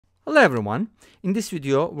Hello everyone. In this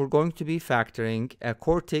video, we're going to be factoring a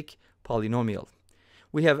quartic polynomial.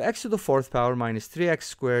 We have x to the fourth power minus 3x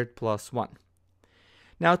squared plus 1.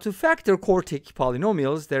 Now, to factor quartic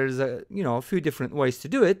polynomials, there's a few different ways to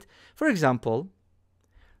do it. For example,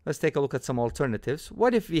 let's take a look at some alternatives.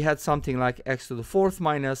 What if we had something like x to the fourth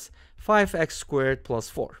minus 5x squared plus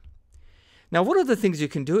 4? Now, one of the things you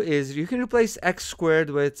can do is you can replace x squared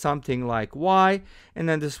with something like y, and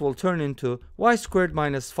then this will turn into y squared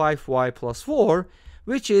minus 5y plus 4,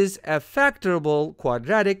 which is a factorable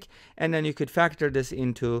quadratic, and then you could factor this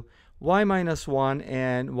into y minus 1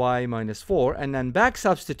 and y minus 4, and then back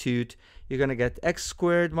substitute, you're going to get x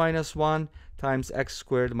squared minus 1 times x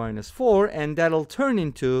squared minus 4, and that'll turn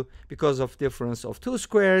into, because of difference of two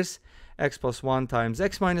squares, x plus 1 times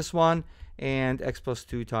x minus 1, and x plus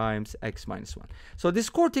 2 times x minus 1. So this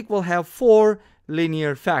quartic will have 4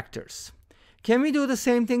 linear factors. Can we do the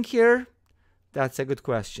same thing here? That's a good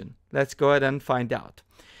question. Let's go ahead and find out.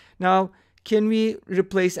 Now, can we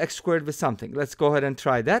replace x squared with something? Let's go ahead and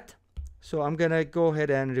try that. So I'm going to go ahead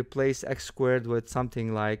and replace x squared with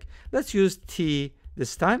something like, let's use t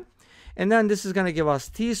this time. And then this is going to give us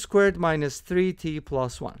t squared minus 3t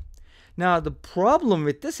plus 1. Now, the problem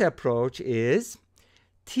with this approach is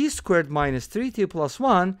t squared minus 3t plus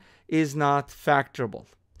 1 is not factorable.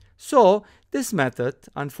 So this method,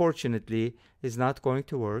 unfortunately, is not going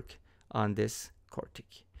to work on this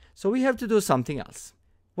quartic. So we have to do something else.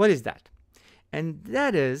 What is that? And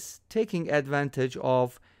that is taking advantage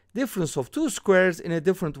of difference of two squares in a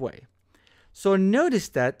different way. So notice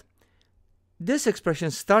that this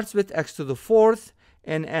expression starts with x to the fourth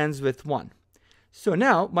and ends with 1. So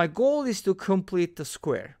now my goal is to complete the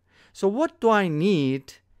square. So what do I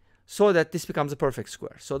need so that this becomes a perfect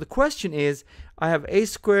square? So the question is, I have a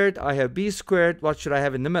squared, I have b squared, what should I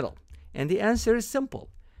have in the middle? And the answer is simple.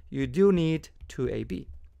 You do need 2ab.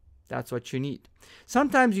 That's what you need.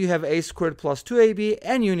 Sometimes you have a squared plus 2ab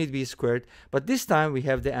and you need b squared, but this time we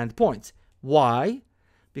have the endpoints. Why?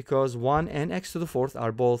 Because 1 and x to the fourth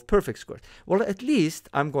are both perfect squares. Well, at least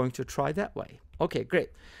I'm going to try that way. Okay,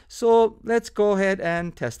 great. So let's go ahead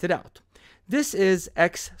and test it out. This is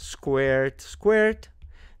x squared squared.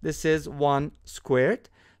 This is 1 squared.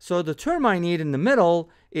 So the term I need in the middle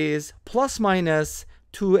is plus minus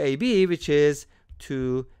 2ab, which is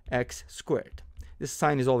 2x squared. This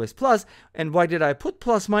sign is always plus. And why did I put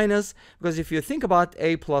plus minus? Because if you think about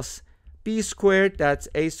a plus b squared, that's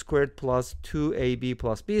a squared plus 2ab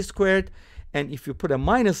plus b squared. And if you put a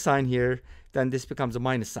minus sign here, then this becomes a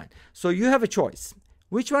minus sign. So you have a choice.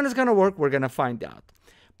 Which one is going to work? We're going to find out.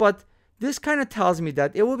 But this kind of tells me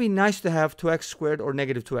that it would be nice to have 2x squared or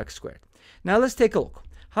negative 2x squared. Now let's take a look.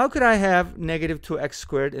 How could I have negative 2x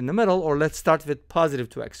squared in the middle? Or let's start with positive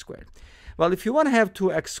 2x squared. Well, if you want to have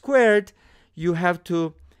 2x squared, you have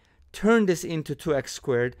to turn this into 2x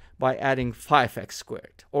squared by adding 5x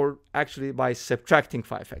squared, or actually by subtracting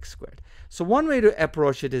 5x squared. So one way to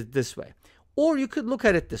approach it is this way. Or you could look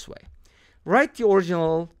at it this way. Write the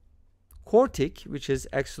original quartic, which is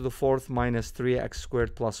x to the fourth minus 3x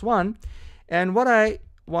squared plus 1. And what I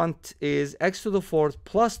want is x to the fourth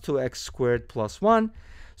plus 2x squared plus 1.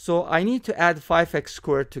 So I need to add 5x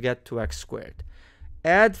squared to get 2x squared.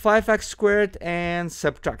 Add 5x squared and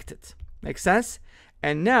subtract it. Makes sense?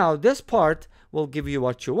 And now this part will give you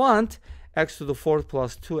what you want. X to the fourth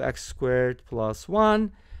plus 2x squared plus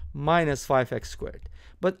 1 minus 5x squared.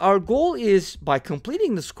 But our goal is, by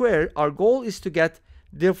completing the square, our goal is to get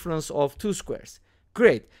difference of two squares.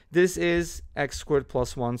 Great. This is x squared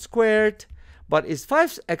plus 1 squared. But is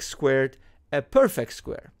 5x squared a perfect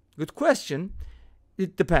square? Good question.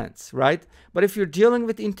 It depends, right? But if you're dealing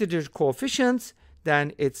with integer coefficients,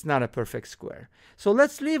 then it's not a perfect square. So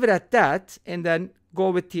let's leave it at that and then go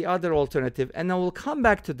with the other alternative. And then we'll come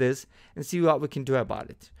back to this and see what we can do about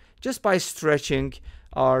it, just by stretching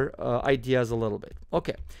our ideas a little bit.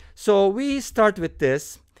 Okay, so we start with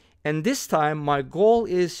this. And this time, my goal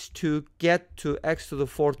is to get to x to the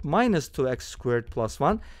fourth minus 2x squared plus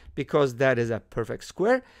 1, because that is a perfect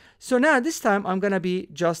square. So now this time, I'm going to be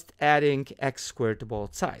just adding x squared to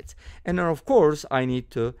both sides. And then, of course, I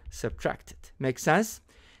need to subtract it. Make sense?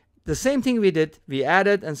 The same thing we did. We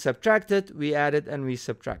added and subtracted. We added and we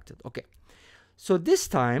subtracted. Okay. So this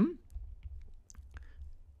time,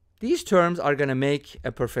 these terms are going to make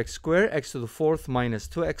a perfect square, x to the fourth minus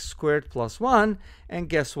 2x squared plus 1. And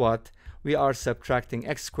guess what? We are subtracting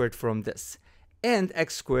x squared from this. And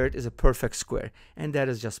x squared is a perfect square. And that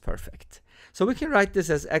is just perfect. So we can write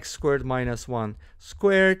this as x squared minus 1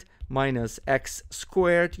 squared minus x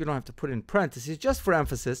squared. You don't have to put in parentheses, just for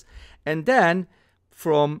emphasis. And then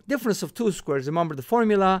from difference of two squares. Remember the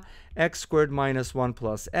formula, x squared minus 1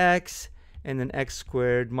 plus x, and then x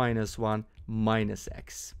squared minus 1 minus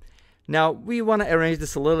x. Now, we want to arrange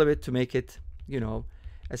this a little bit to make it,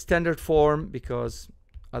 a standard form, because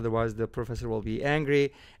otherwise the professor will be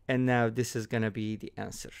angry. And now this is going to be the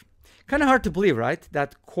answer. Kind of hard to believe, right?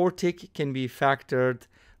 That Quartic can be factored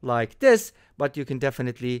like this, but you can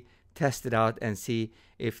definitely test it out and see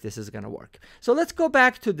if this is going to work. So let's go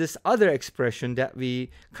back to this other expression that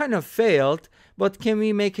we kind of failed, but can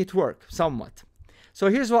we make it work somewhat? So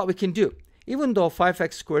here's what we can do. Even though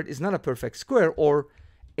 5x squared is not a perfect square, or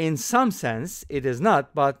in some sense it is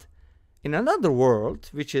not, but in another world,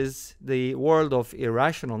 which is the world of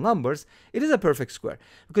irrational numbers, it is a perfect square.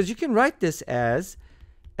 Because you can write this as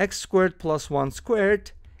x squared plus 1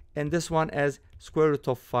 squared, and this one as square root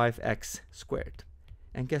of 5x squared.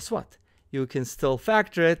 And guess what? You can still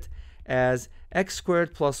factor it as x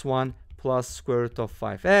squared plus 1 plus square root of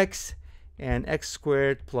 5x, and x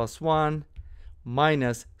squared plus 1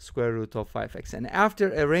 minus square root of 5x. And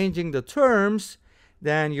after arranging the terms,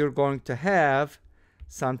 then you're going to have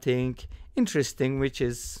something interesting, which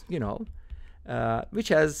is, which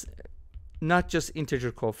has not just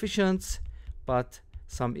integer coefficients, but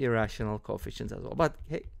some irrational coefficients as well. But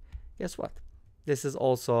hey, guess what? This is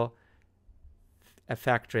also a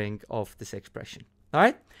factoring of this expression. All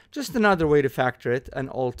right? Just another way to factor it, an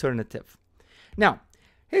alternative. Now,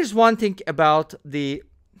 here's one thing about the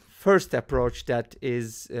first approach that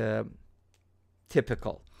is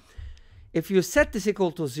typical. If you set this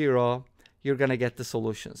equal to 0, you're going to get the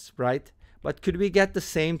solutions, right? But could we get the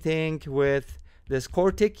same thing with this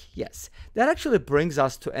Quartic? Yes. That actually brings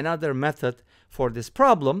us to another method for this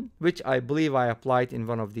problem, which I believe I applied in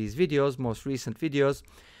one of these videos, most recent videos.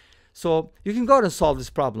 So you can go ahead and solve this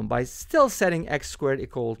problem by still setting x squared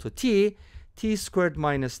equal to t squared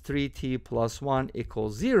minus 3t plus 1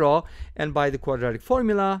 equals 0, and by the quadratic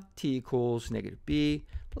formula, t equals negative b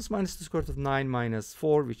plus minus the square root of 9 minus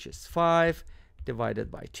 4, which is 5, divided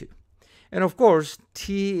by 2. And of course,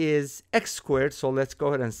 t is x squared, so let's go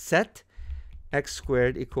ahead and set x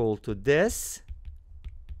squared equal to this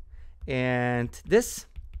and this,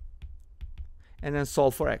 and then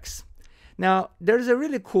solve for x. Now, there's a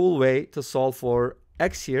really cool way to solve for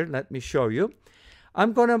x here. Let me show you.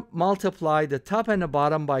 I'm going to multiply the top and the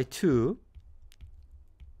bottom by 2.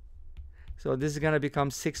 So this is going to become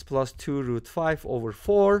 6 plus 2 root 5 over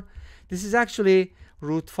 4. This is actually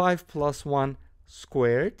root 5 plus 1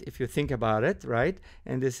 squared, if you think about it, right?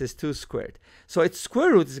 And this is 2 squared. So its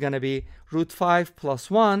square root is going to be root 5 plus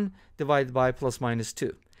 1 divided by plus minus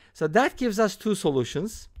 2. So that gives us two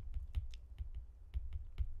solutions,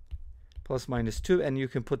 plus minus 2, and you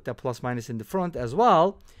can put the plus minus in the front as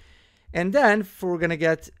well. And then we're going to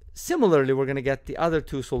get, similarly, we're going to get the other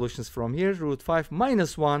two solutions from here, root 5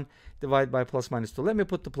 minus 1 divided by plus minus 2. Let me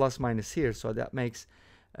put the plus minus here so that makes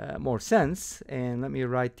more sense. And let me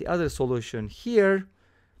write the other solution here,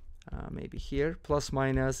 maybe here, plus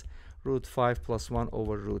minus root 5 plus 1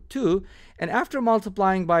 over root 2. And after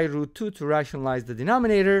multiplying by root 2 to rationalize the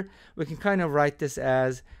denominator, we can kind of write this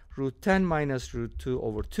as root 10 minus root 2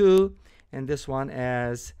 over 2, and this one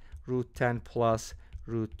as root 10 plus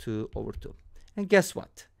root 2 over 2. And guess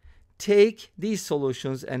what? Take these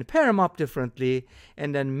solutions and pair them up differently,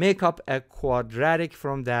 and then make up a quadratic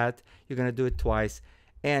from that. You're going to do it twice,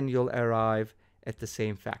 and you'll arrive at the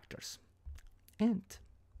same factors. And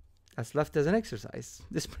that's left as an exercise.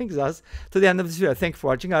 This brings us to the end of this video. Thank you for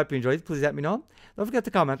watching. I hope you enjoyed it. Please let me know. Don't forget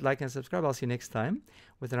to comment, like, and subscribe. I'll see you next time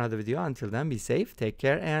with another video. Until then, be safe, take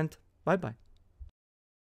care, and bye-bye.